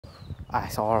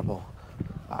It's horrible.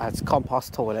 It's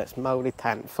compost toilets, mouldy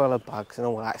tent, full of bugs and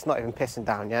all that. It's not even pissing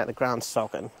down yet. The ground's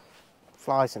sogging.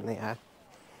 Flies in the air.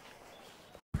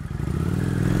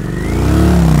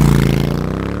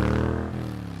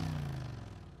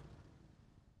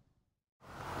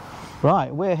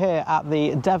 Right, we're here at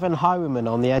the Devon Highwaymen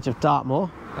on the edge of Dartmoor,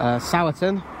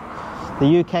 Sowerton,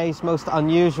 the UK's most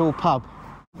unusual pub.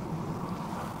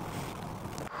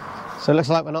 So it looks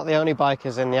like we're not the only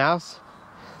bikers in the house.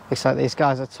 Looks like these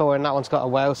guys are touring. That one's got a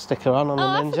Wales sticker on the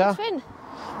Ninja. Africa Twin.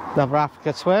 Another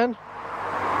Africa Twin.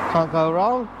 Can't go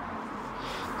wrong.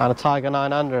 And a Tiger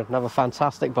 900, another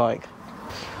fantastic bike.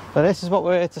 But this is what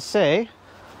we're here to see.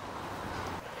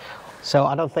 So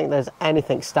I don't think there's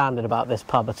anything standard about this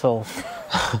pub at all.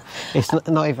 It's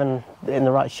not even in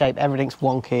the right shape. Everything's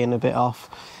wonky and a bit off.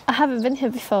 I haven't been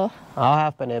here before. I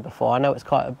have been here before. I know it's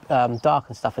quite dark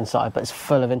and stuff inside, but it's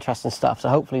full of interesting stuff. So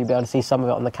hopefully you'll be able to see some of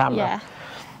it on the camera. Yeah.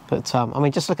 But I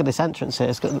mean, just look at this entrance here.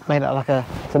 It's made it like to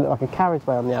look like a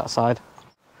carriageway on the outside.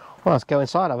 Well, let's go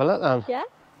inside. Have a look then. Yeah.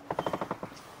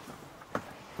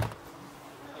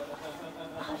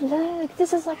 Oh, look,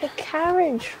 this is like a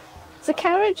carriage. Is a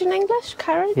carriage in English?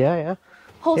 Carriage? Yeah, yeah.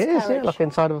 Horse carriage. It is, yeah, like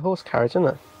inside of a horse carriage, isn't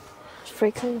it? It's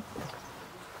pretty cool.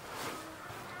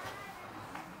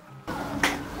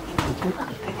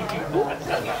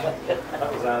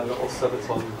 That was our little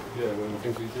subathon, yeah, when I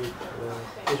think we do.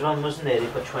 There's one, wasn't there? They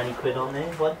put 20 quid on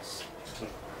there once.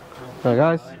 Right,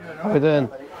 guys, how we doing?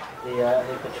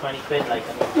 They put 20 quid like.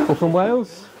 All from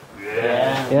Wales?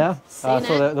 Yeah. Yeah? I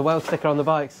saw the Wales sticker on the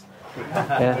bikes.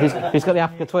 Yeah, who's got the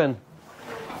Africa Twin?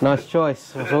 Nice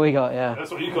choice. That's what we got, yeah. That's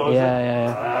what you got,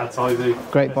 yeah. tidy.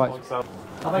 Great bike.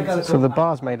 So the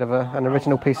bar's made of an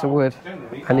original piece of wood,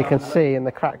 and you can see in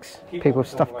the cracks people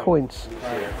stuff coins,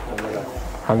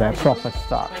 and they're proper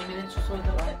stuck.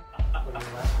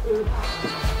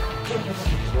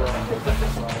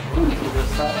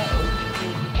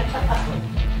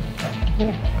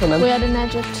 We're in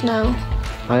Egypt now.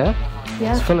 Oh yeah?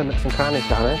 Yeah. It's full of nooks and crannies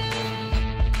down here.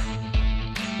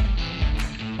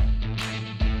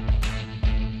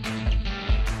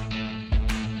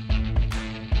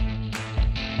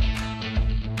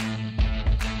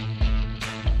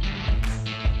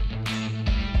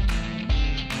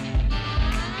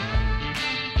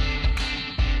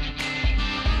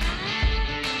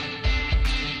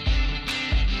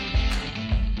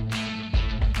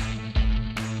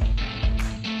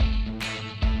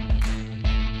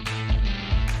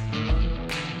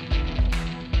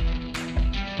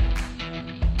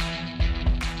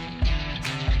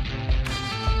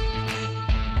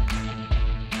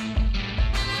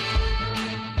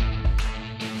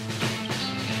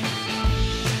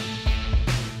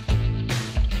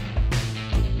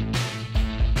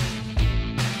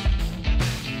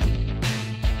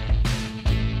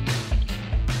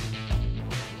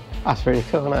 That's really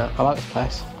cool, isn't it? I like this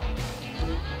place.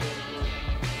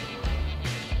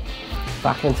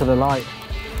 Back into the light.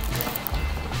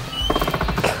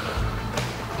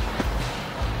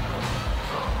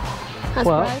 That's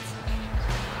well, right.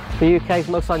 The UK's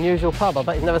most unusual pub. I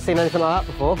bet you've never seen anything like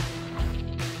that before.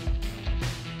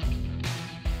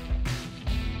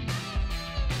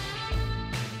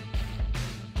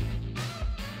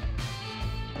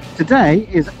 Today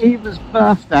is Eva's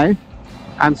birthday.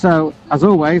 And so, as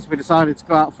always, we decided to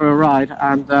go out for a ride,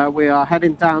 and we are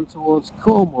heading down towards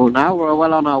Cornwall now. We're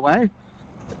well on our way.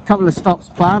 A couple of stops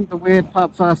planned, the Weird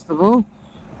Pub first of all,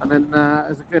 and then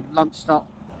there's a good lunch stop.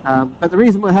 But the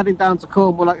reason we're heading down to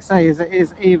Cornwall, like I say, is it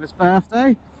is Eva's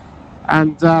birthday,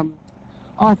 and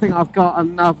I think I've got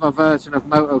another version of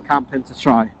Moto Camping to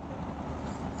try.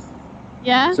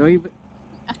 Yeah? So Eva,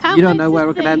 I can't you don't know where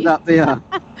we're going to end up, do you?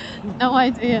 No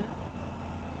idea.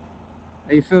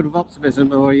 Are you filled with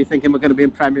optimism, or are you thinking we're going to be in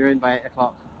Premier Inn by 8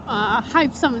 o'clock? I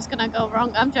hope something's going to go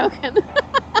wrong. I'm joking.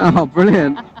 Oh,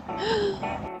 brilliant.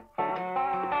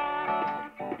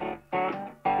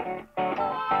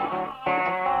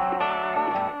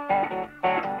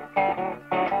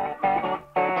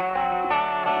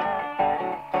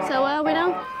 So where are we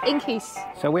now? Inkie's.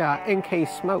 So we are at Inkie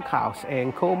Smokehouse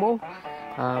in Cornwall.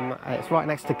 It's right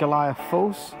next to Goliath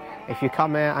Falls. If you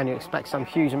come here and you expect some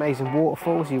huge amazing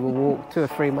waterfalls, you will walk 2 or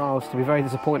 3 miles to be very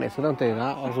disappointed, so don't do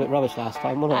that. I was a bit rubbish last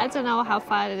time, wasn't it? I don't know how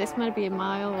far it is, maybe a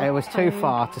mile. It was too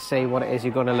far to see what it is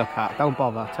you're going to look at. Don't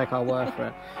bother, take our word for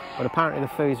it. But apparently the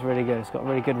food's really good, it's got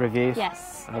really good reviews.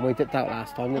 Yes. And we did that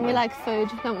last time, didn't And we like food,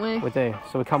 don't we? We do,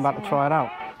 so we come back to try it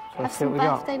out. So let's see what we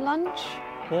got. Birthday lunch.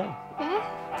 Yeah. Yeah.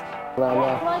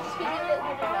 Well, Can I just give you a little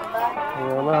bit of number? Thank you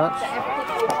very much. So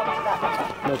everything will come to that.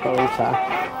 Margarita.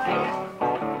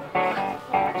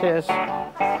 Cheers.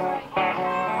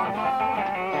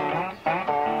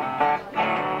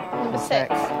 6.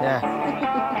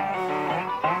 Yeah.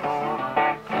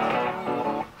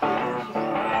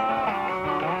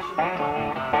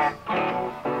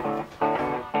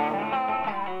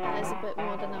 That is a bit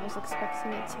more than I was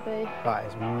expecting it to be. That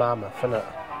is mammoth, isn't it?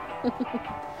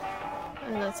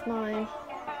 And that's mine.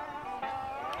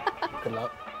 Good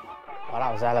luck. Oh,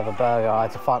 that was a hell of a burger. I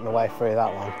had to fight my way through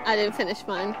that one. I didn't finish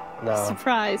mine. No.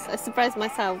 Surprise. I surprised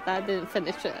myself that I didn't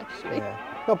finish it actually. Yeah.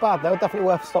 Not bad though, definitely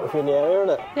worth stopping for you in the area,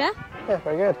 isn't it? Yeah? Yeah,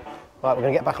 very good. Right, we're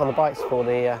going to get back on the bikes before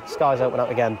the skies open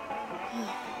up again.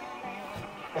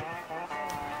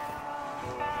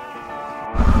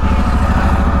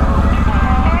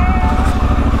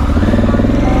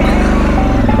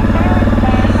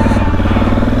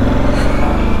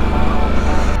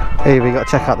 Hey, we got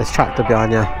to check out this tractor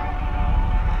behind you.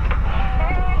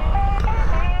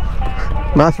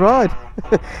 Nice ride.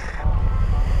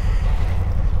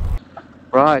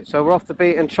 Right, so we're off the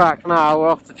beaten track now. We're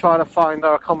off to try to find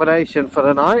our accommodation for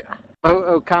the night.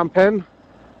 Moto camping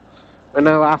with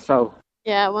no hassle.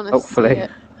 Yeah, I want to Hopefully. see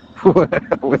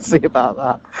it. We'll see about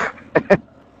that.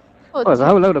 Oh, there's a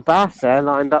whole load of baths there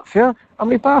lined up for you. How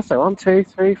many baths there? 1, 2,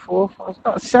 3, 4, 5. It's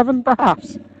got 7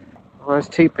 baths. Oh, there's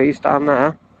teepees down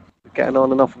there. Getting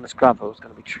on and off on this gravel is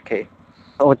going to be tricky.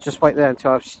 I would just wait there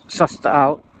until I've sussed it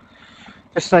out.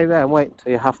 Just stay there and wait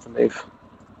until you have to move.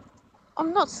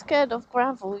 I'm not scared of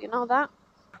gravel, you know that?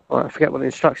 Right, I forget what the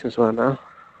instructions were now.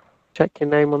 Check your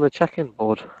name on the check-in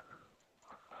board.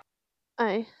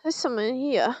 Hey, there's something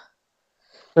here.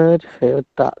 Third field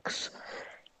ducks.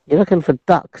 You're looking for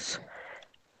ducks.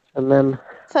 And then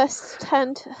First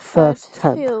tent, First third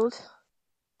tent. field.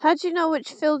 How do you know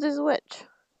which field is which?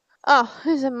 Oh,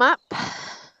 here's a map.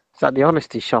 is that the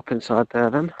honesty shop inside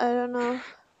there then? I don't know.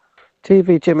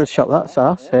 TV gym and shop, that's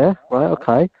us here. Right,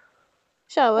 okay.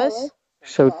 Showers.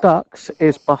 So ducks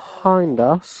is behind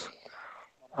us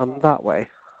and that way.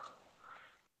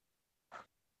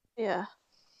 Yeah.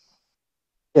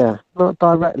 Yeah, not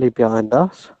directly behind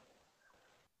us.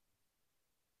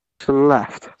 To the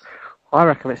left. I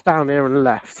reckon it's down here and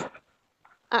left.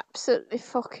 Absolutely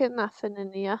fucking nothing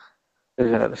in here.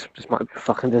 This might be a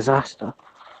fucking disaster.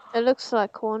 It looks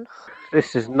like one.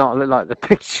 This does not look like the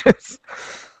pictures.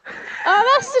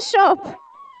 Oh, that's the shop!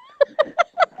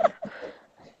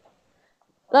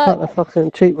 Like the Look.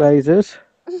 fucking cheap razors.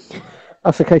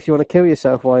 That's in case you want to kill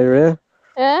yourself while you're here.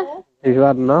 Yeah? If you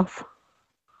had enough.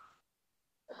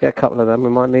 Get a couple of them, we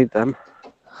might need them.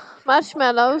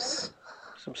 Marshmallows.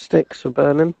 Some sticks for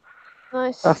burning.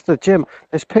 Nice. That's the gym.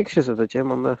 There's pictures of the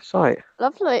gym on the site.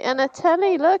 Lovely. And a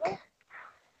telly, look.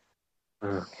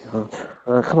 Oh,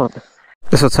 God. Come on.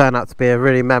 This will turn out to be a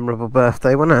really memorable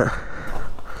birthday, won't it?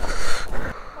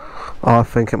 Oh, I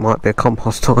think it might be a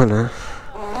compost toilet.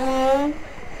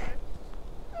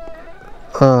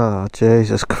 Oh,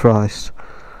 Jesus Christ.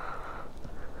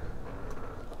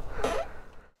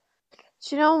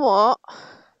 Do you know what?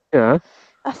 Yeah.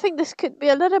 I think this could be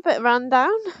a little bit run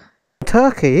down.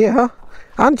 Turkey, yeah.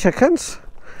 And chickens.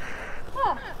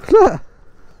 Look.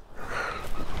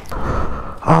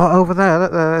 Oh, over there,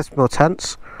 look, there's more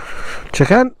tents.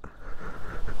 Chicken.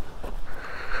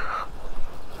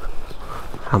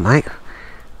 Oh, mate.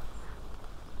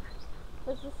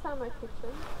 There's the summer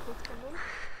kitchen.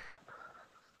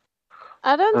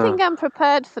 I don't think I'm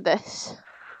prepared for this.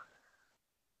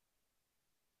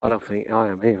 I don't think I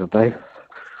am either, babe. I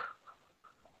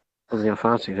don't think I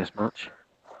fancy this much.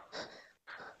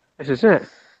 This is it.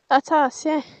 That's us,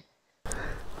 yeah.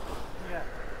 Yeah,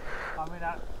 I mean,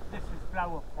 this is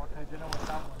flower pot, I don't know what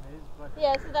that one is, but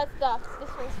Yeah, so that's ducks. This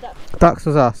one's ducks. Ducks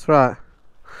was us, right.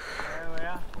 there we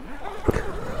are.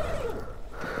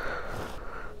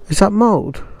 Is that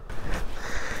mould?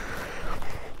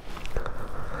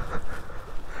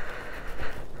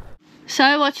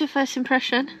 So, what's your first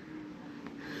impression?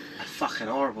 That's fucking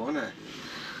horrible, isn't it?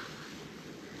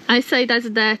 I say that's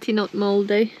dirty, not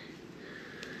mouldy.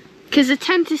 Because the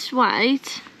tent is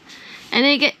white, and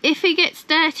if it gets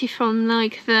dirty from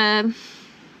like the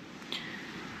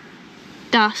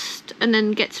dust and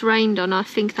then gets rained on, I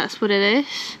think that's what it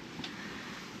is.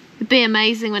 It'd be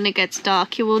amazing when it gets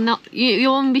dark. You will not, you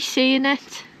won't be seeing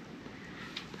it.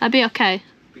 I'd be okay.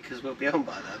 Because we'll be home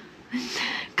by then.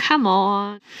 Come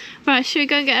on. Right, should we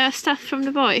go and get our stuff from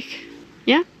the bike?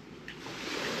 Yeah?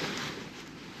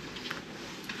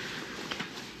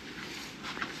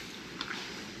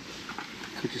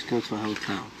 Could just go to a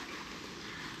hotel.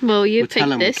 Well, you We'll tell picked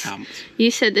them we this. camped.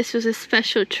 You said this was a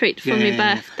special treat for my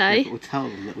birthday. Yeah, we'll tell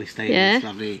them that we stayed Yeah. in this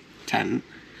lovely tent.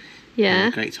 Yeah.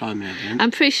 Had a great time and everything.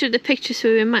 I'm pretty sure the pictures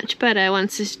will be much better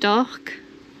once it's dark.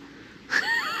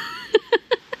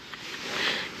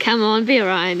 Come on, be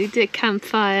alright. You did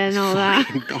campfire and all that.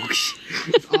 Dog shit.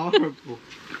 It's horrible.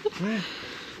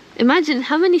 Imagine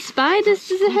how many spiders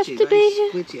does it have to be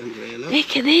here? Squidgy under here, look.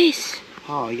 Look at this.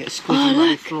 Oh, you get squidgy on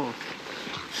the floor.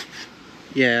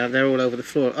 Yeah, they're all over the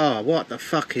floor. Oh, what the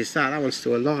fuck is that? That one's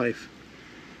still alive.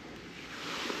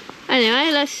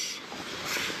 Anyway, let's...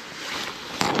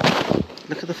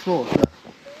 Look at the floor, look.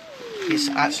 It's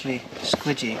actually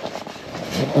squidgy.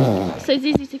 So it's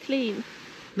easy to clean.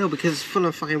 No, because it's full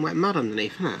of fucking wet mud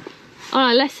underneath, isn't it?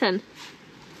 Alright, listen.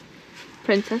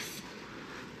 Princess.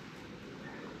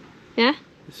 Yeah?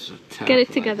 Get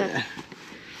it together. Idea.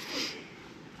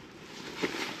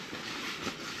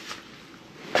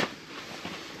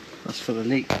 That's for the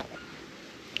leak.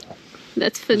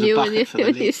 That's for There's a you when bucket for the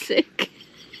you're leak. sick.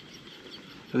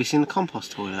 Have you seen the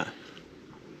compost toilet?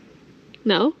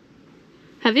 No?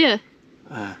 Have you?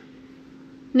 Uh,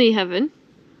 No, you haven't.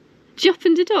 Did you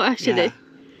open the door actually? Yeah.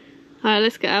 Alright,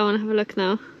 let's go. I want to have a look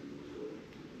now.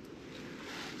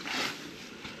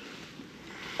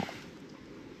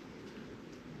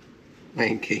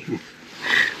 Inkie.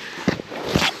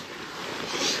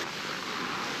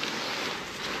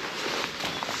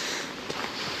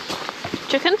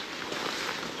 Chicken?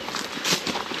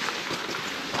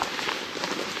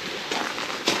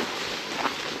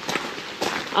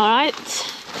 Alright.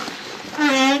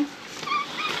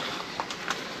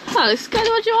 Oh, looks good.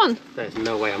 What do you want? There's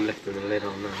no way I'm lifting the lid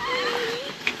on that.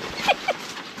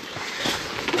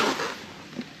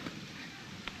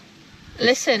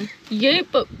 Listen, you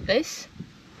booked this.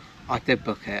 I did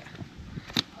book it.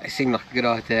 It seemed like a good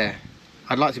idea.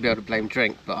 I'd like to be able to blame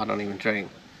drink, but I don't even drink.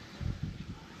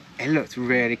 It looked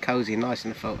really cosy and nice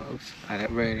in the photos. I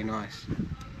looked really nice.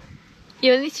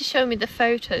 You'll need to show me the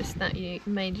photos that you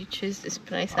made you choose this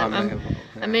place.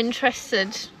 I'm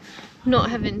interested, not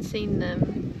having seen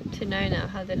them, to know now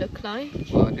how they look like.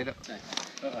 Well, I did it.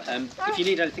 If you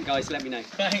need anything, guys, let me know.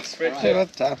 Thanks, Fred.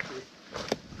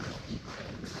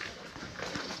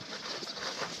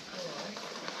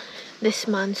 This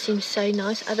man seems so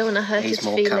nice. I don't want to hurt He's his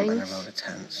more camping feelings. than a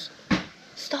tents.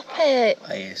 Stop it.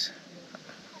 He is.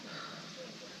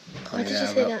 Why did you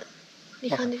say that? You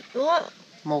can't do... What?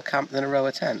 More camp than a row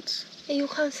of tents. Yeah, you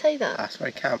can't say that. That's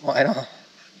very camp. Why not?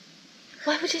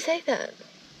 Why would you say that?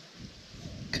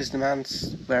 Because the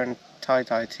man's wearing a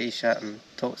tie-dye t-shirt and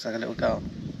talks like a little girl.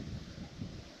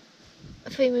 I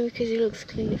thought you meant because he looks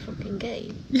clearly fucking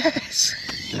gay. Yes.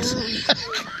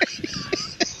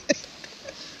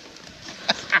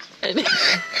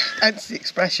 Hence the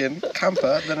expression,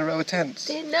 camper than a row of tents.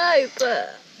 Yeah, no,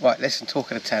 but... Right, listen,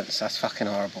 talking of tents, that's fucking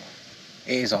horrible.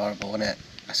 It is horrible, isn't it?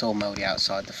 It's all mouldy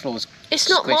outside. The floor's It's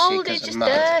not squishy mouldy, 'cause it's of just mud.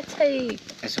 dirty.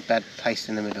 There's a bed placed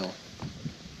in the middle.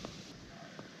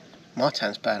 My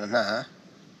tent's better than that.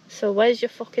 So where's your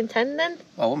fucking tent then?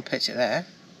 Well, I wouldn't pitch it there.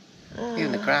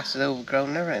 Even the grass is overgrown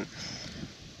and everything.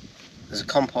 There's a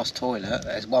compost toilet.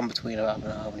 There's one between, I don't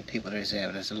know how many people there is here,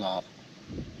 but there's a lot.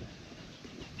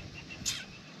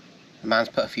 The man's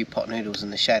put a few pot noodles in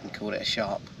the shed and called it a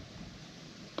shop.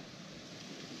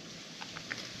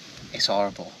 It's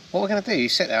horrible. What we're going to do, you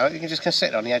sit there, you're just going to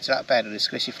sit on the edge of that bed with the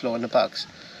squishy floor and the bugs.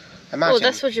 Imagine. Oh,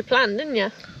 that's what you planned, didn't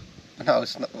you? No,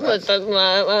 it's not.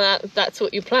 That's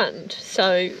what you planned,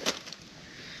 so...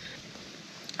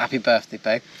 Happy birthday,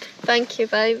 babe. Thank you,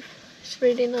 babe. It's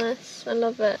really nice. I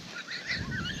love it.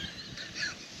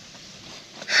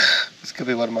 This could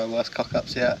be one of my worst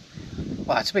cock-ups yet.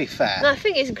 Well, to be fair... No, I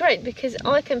think it's great because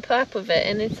I can put up with it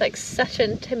and it's like such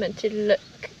an intimate to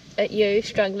look at you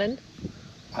struggling.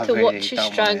 I to really watch you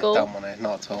don't struggle. Don't want it,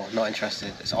 not at all. Not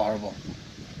interested. It's horrible.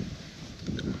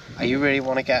 You really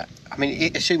want to get... I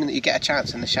mean, assuming that you get a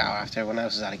chance in the shower after everyone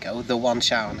else has had a go, the one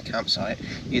shower on the campsite,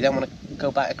 you then want to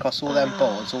go back across all them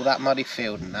boards, all that muddy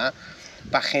field and that,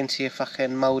 back into your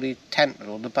fucking mouldy tent with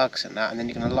all the bugs and that, and then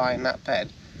you're going to lie in that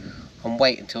bed and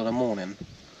wait until the morning,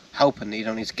 hoping that you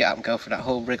don't need to get up and go for that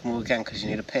whole rigmarole again because you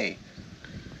need a pee.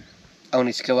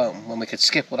 Only to go home when we could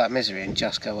skip all that misery and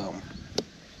just go home.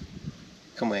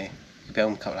 Can we? Could be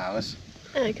home in a couple of hours.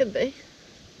 Yeah, it could be.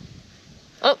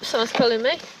 Oh, someone's calling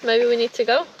me. Maybe we need to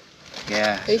go.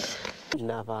 Yeah. Who's...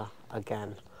 Never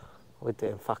again. We're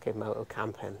doing fucking motor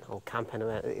camping or camping.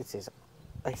 It's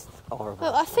horrible.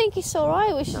 Well, I think it's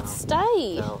alright. We should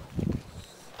stay. No.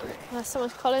 Oh,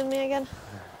 someone's calling me again.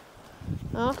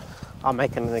 Oh. I'm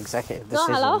making an executive No,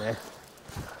 decision hello? there.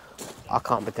 I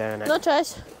can't be doing it. No,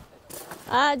 cześć.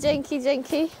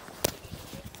 Dzięki.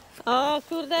 O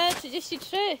kurde,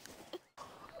 33.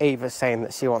 Eva's saying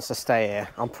that she wants to stay here.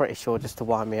 I'm pretty sure just to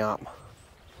wind me up.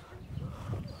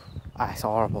 It's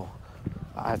horrible.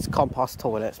 It's compost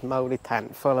toilets, mouldy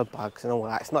tent, full of bugs and all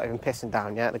that. It's not even pissing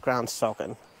down yet. The ground's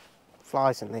sogging.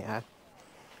 flies in the air.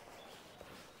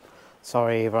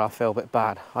 Sorry, Eva, I feel a bit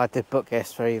bad. I did book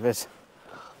this for Eva's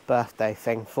birthday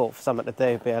thing, thought for something to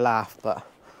do, be a laugh, but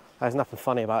there's nothing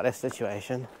funny about this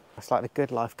situation. It's like the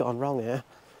good life gone wrong here.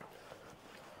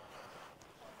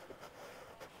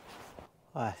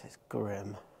 Oh, this is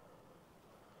grim.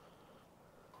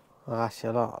 Oh, that's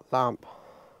your lamp.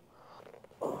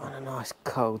 Oh, and a nice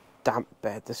cold, damp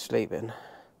bed to sleep in.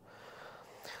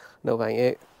 No, thank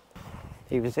you.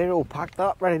 Eva's here, all packed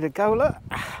up, ready to go, look.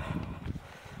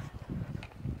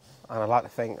 And I like to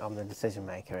think I'm the decision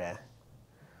maker here.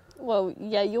 Well,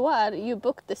 yeah, you are. You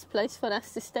booked this place for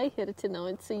us to stay here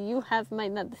tonight, so you have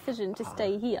made that decision to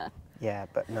stay here. Yeah,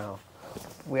 but no.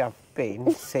 We have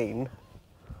been seen,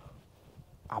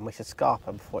 and we should scarp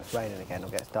her before it's raining again or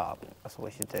gets dark. That's what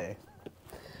we should do.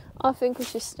 I think we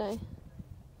should stay.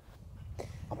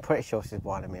 I'm pretty sure she's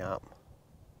winding me up.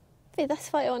 Hey,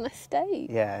 that's why I want to stay.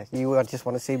 Yeah, you just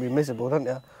want to see me miserable, don't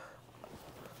you?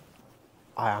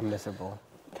 I am miserable.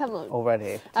 Come on.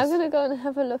 Already. I'm going to go and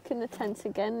have a look in the tent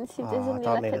again and see if there's I only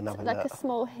don't need like a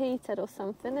small heater or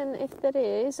something. And if there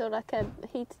is, or like a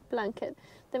heated blanket,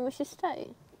 then we should stay.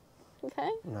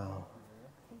 Okay? No.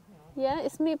 Yeah,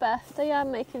 it's my birthday.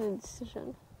 I'm making a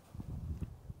decision.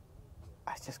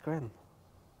 It's just grim.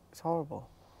 It's horrible.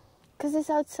 Because it's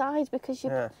outside, because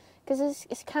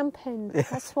it's camping. Yeah.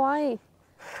 That's why.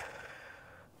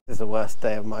 This is the worst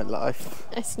day of my life.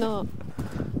 It's not.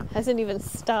 Hasn't even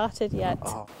started yet.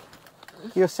 Oh.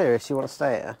 You're serious? You want to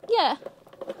stay here? Yeah.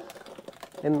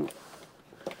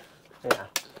 Yeah.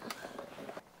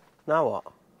 Now what?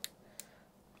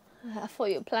 I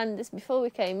thought you planned this before we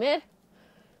came here.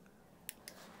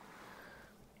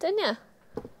 Didn't you?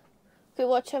 We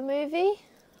watch a movie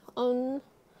on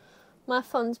my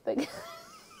phone's big.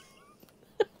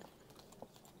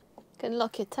 Can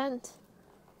lock your tent.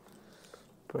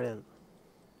 Brilliant.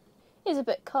 It's a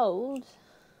bit cold.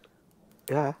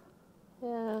 Yeah.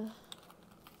 Yeah.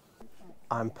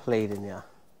 I'm pleading you.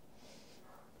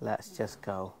 Let's just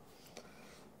go.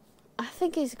 I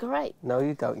think it's great. No,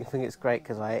 you don't. You think it's great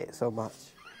because I ate it so much.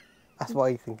 That's why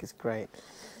you think it's great.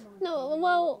 No,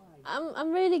 well,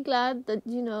 I'm really glad that,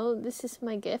 you know, this is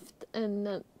my gift and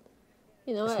that,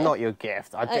 you know... It's not your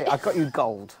gift. I got you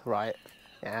gold, right?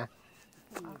 Yeah?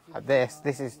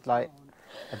 This is like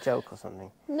a joke or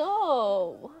something.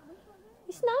 No!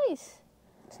 It's nice.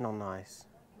 It's not nice.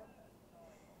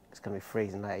 It's going to be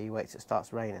freezing later. You wait till it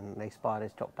starts raining and these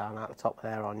spiders drop down out the top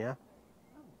there on you.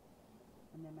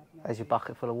 There's your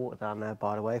bucket full of water down there,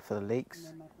 by the way, for the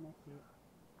leaks.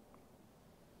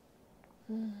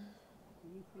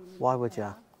 Why would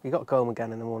you? You got to go home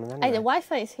again in the morning anyway. Hey, the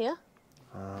Wi-Fi's here.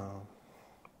 Oh.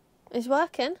 It's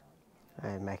working.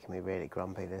 It's making me really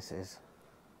grumpy, this is.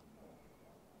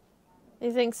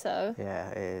 You think so? Yeah,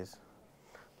 it is.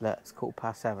 Look, it's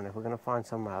 7:15. If we're going to find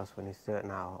somewhere else, we need to do it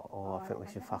now, or I think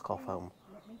we should fuck off home.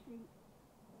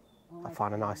 I'll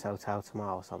find a nice hotel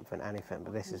tomorrow or something, anything,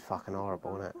 but this is fucking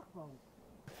horrible, isn't it?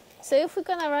 So if we're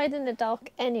going to ride in the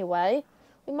dark anyway,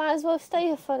 we might as well stay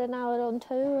here for an hour or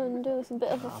two and do a bit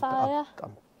of a fire.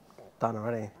 I'm done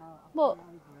already. What?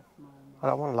 I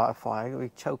don't want to light a fire. You'll be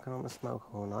choking on the smoke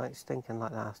all night, stinking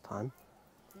like last time.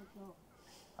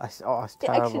 It's You're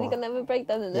terrible. actually going to have a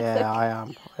breakdown in a Yeah, sec. I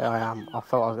am. Yeah, I am. I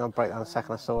thought I was going to break down the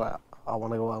second I saw it. I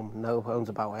want to go home. No bones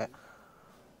about it.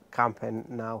 Camping,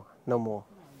 no. No more.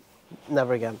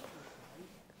 Never again.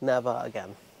 Never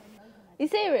again. You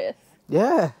serious?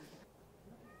 Yeah.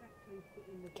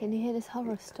 Can you hear this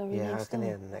horror story Yeah, I next can door?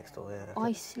 hear the next door, yeah.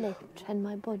 I slipped and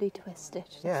my body twisted.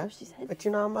 That's Yeah. what she said. But do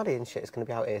you know how muddy and shit it's going to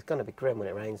be out here? It's going to be grim when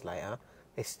it rains later.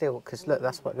 It's still, because look,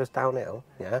 that's what goes downhill,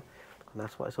 yeah? And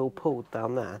that's why it's all pulled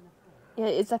down there. Yeah,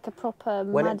 it's like a proper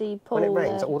When muddy pool. When it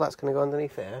rains, there. all that's going to go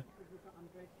underneath here.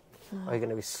 Are you going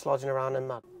to be slodging around in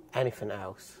mud? Anything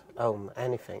else, home,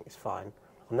 anything, is fine.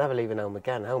 I'm never leaving home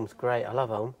again. Home's great. I love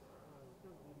home.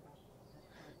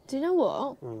 Do you know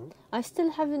what? I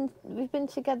still haven't... We've been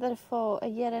together for a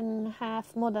year and a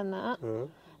half, more than that.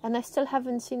 And I still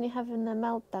haven't seen you having a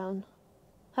meltdown.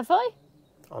 Have I?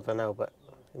 I don't know, but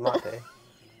it might be.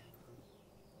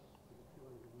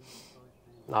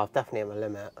 No, I've definitely hit my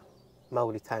limit.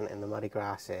 Mouldy tent in the muddy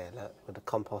grass here, look, with the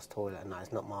compost toilet and that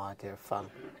is not my idea of fun.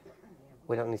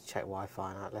 We don't need to check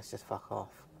Wi-Fi and that, let's just fuck off.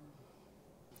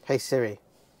 Hey Siri,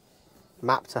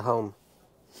 map to home.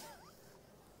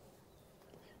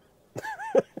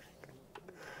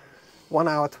 1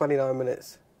 hour, 29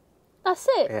 minutes. That's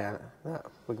it? Yeah, no,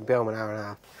 we can be home an hour and a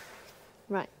half.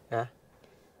 Right. Yeah?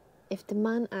 If the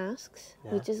man asks,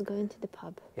 Yeah. we just go into the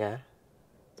pub. Yeah?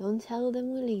 Don't tell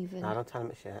them we're leaving. No, don't tell him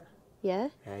it's shit. Yeah?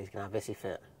 Yeah, he's going to have hissy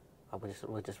fit.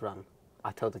 We'll just run.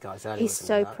 I told the guys earlier. He's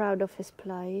so proud of his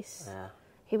place. Yeah.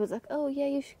 He was like, oh yeah,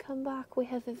 you should come back. We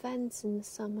have events in the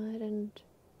summer and...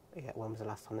 Yeah, when was the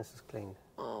last time this was cleaned?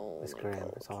 Oh, It's green,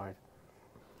 it's hard.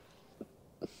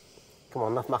 Come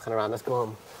on, enough mucking around, let's go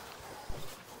home.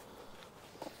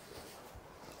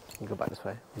 You go back this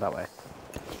way, that way.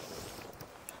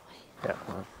 Yeah,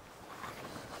 come on.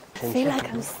 I feel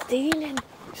like I'm stealing.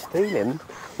 Stealing?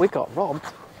 We got robbed.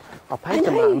 I I paid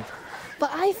the know, man.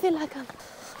 but I feel like I'm...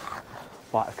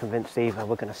 Right, I've convinced Eva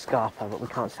we're going to scarp her, but we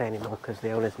can't say anymore because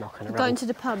the owner's knocking around. Going to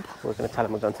the pub. We're going to tell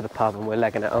him we're going to the pub and we're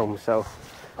legging it home, so...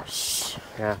 Shh.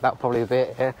 Yeah, that'll probably be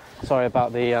it here. Sorry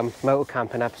about the motor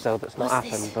camping episode that's not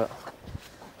happened, but...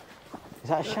 Is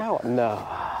that a shower? No.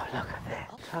 Oh, look at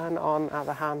this. Turn on at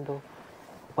the handle.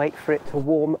 Wait for it to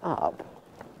warm up.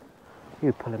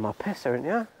 You're pulling my piss, aren't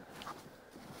you?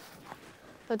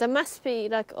 But there must be,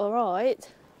 like,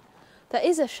 alright. There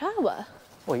is a shower.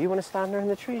 Well, you want to stand there in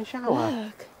the tree and shower?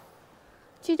 Look.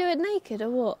 Do you do it naked or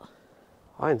what?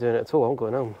 I ain't doing it at all, I'm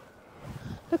going home.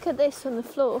 Look at this on the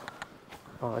floor.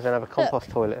 Oh, there's another compost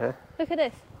toilet here. Look at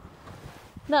this.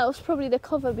 That was probably the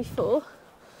cover before.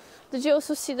 Did you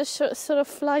also see the sort of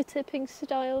fly tipping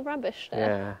style rubbish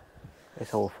there? Yeah,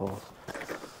 it's awful.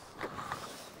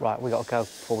 Right, we got to go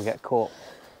before we get caught.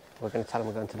 We're going to tell them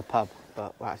we're going to the pub,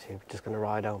 but we're actually just going to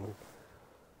ride home and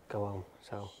go home,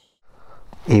 so...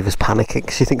 Eva's panicking.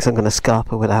 She thinks I'm going to scarp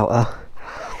her without her.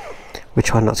 We're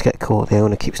trying not to get caught. The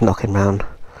owner keeps knocking round.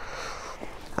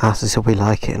 Asks us if we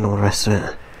like it and all the rest of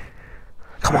it.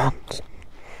 Come on.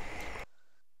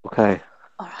 Okay.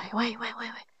 Alright, wait.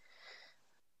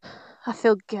 I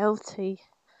feel guilty.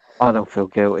 I don't feel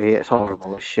guilty. It's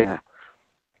horrible as shit. I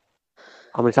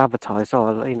mean, it's advertised,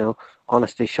 oh, you know,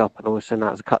 honesty shop and all this and that.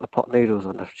 There's a couple of pot noodles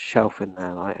on the shelf in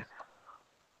there, like.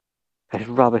 There's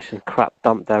rubbish and crap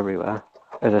dumped everywhere.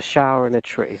 There's a shower in a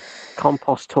tree,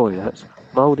 compost toilets,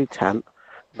 mouldy tent.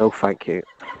 No, thank you.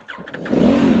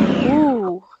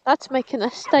 Ooh, that's making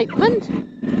a statement.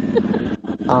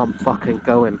 I'm fucking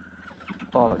going.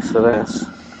 Bollocks to this.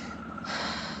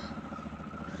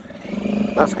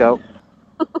 Let's go.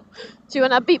 Do you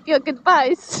want to beep your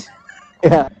goodbyes?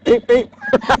 Yeah, beep beep.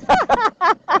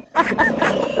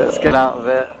 Let's get out of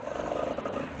it.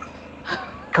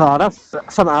 God, that's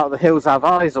something out of the hills have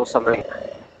eyes or something.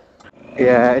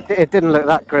 Yeah, it didn't look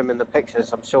that grim in the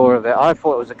pictures, I'm sure of it. I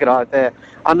thought it was a good idea.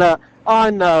 I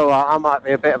know I might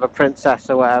be a bit of a princess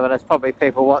or whatever. There's probably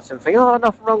people watching and think, oh,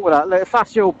 nothing wrong with that. Look, if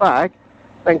that's your bag,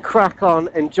 then crack on,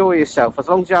 enjoy yourself, as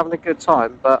long as you're having a good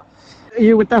time. But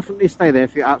you would definitely stay there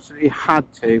if you absolutely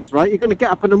had to, right? You're going to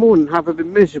get up in the morning and have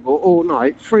been miserable all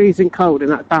night, freezing cold in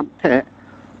that damp pit,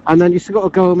 and then you've still got to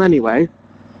go home anyway.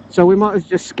 So we might as well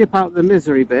just skip out the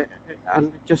misery bit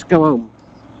and just go home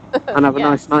and have a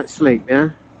nice night's sleep, yeah?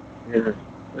 Yeah,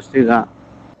 let's do that.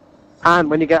 And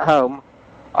when you get home,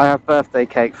 I have birthday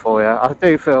cake for you. I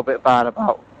do feel a bit bad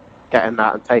about getting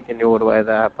that and taking you all the way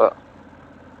there, but...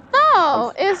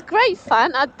 No, it was great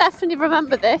fun. I definitely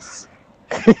remember this.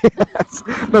 Yes.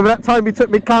 Remember that time you took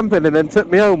me camping and then took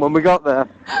me home when we got there?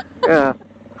 Yeah.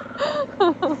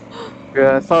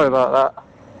 Yeah, sorry about that.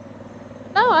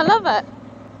 No, I love it.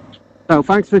 So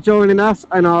thanks for joining us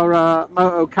in our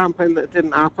moto camping that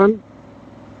didn't happen.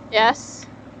 Yes.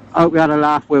 I hope you had a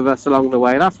laugh with us along the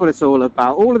way. That's what it's all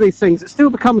about. All of these things, it still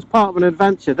becomes part of an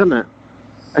adventure, doesn't it?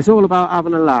 It's all about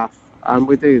having a laugh, and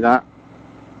we do that.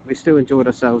 We still enjoyed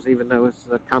ourselves, even though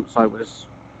the campsite was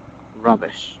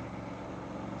rubbish.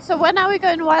 So when are we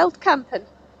going wild camping?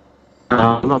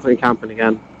 I'm not doing camping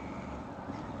again.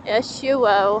 Yes, you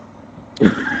will.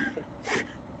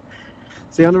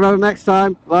 See you on the road next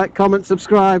time. Like, comment,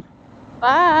 subscribe.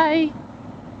 Bye.